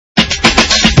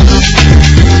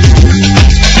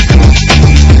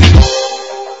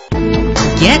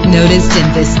noticed in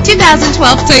this 2012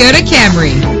 Toyota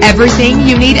Camry. Everything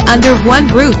you need under one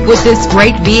roof with this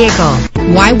great vehicle.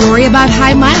 Why worry about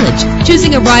high mileage?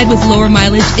 Choosing a ride with lower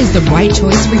mileage is the right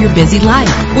choice for your busy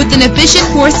life. With an efficient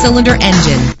 4-cylinder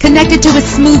engine connected to a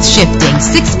smooth shifting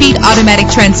 6-speed automatic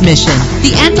transmission,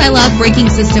 the anti-lock braking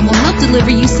system will help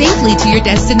deliver you safely to your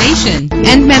destination.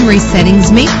 And memory settings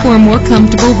make for a more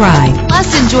comfortable ride. Plus,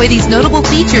 enjoy these notable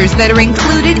features that are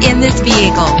included in this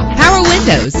vehicle: power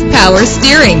windows, power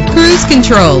steering, cruise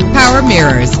control, power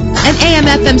mirrors, an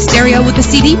AM/FM stereo with a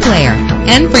CD player.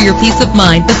 And for your peace of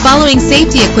mind, the following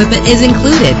safety equipment is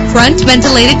included: front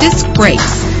ventilated disc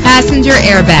brakes, passenger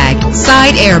airbag,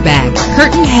 side airbag,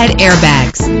 curtain head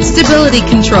airbags, stability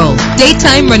control,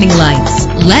 daytime running lights.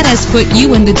 Let us put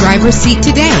you in the driver's seat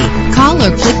today. Call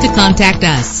or click to contact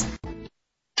us.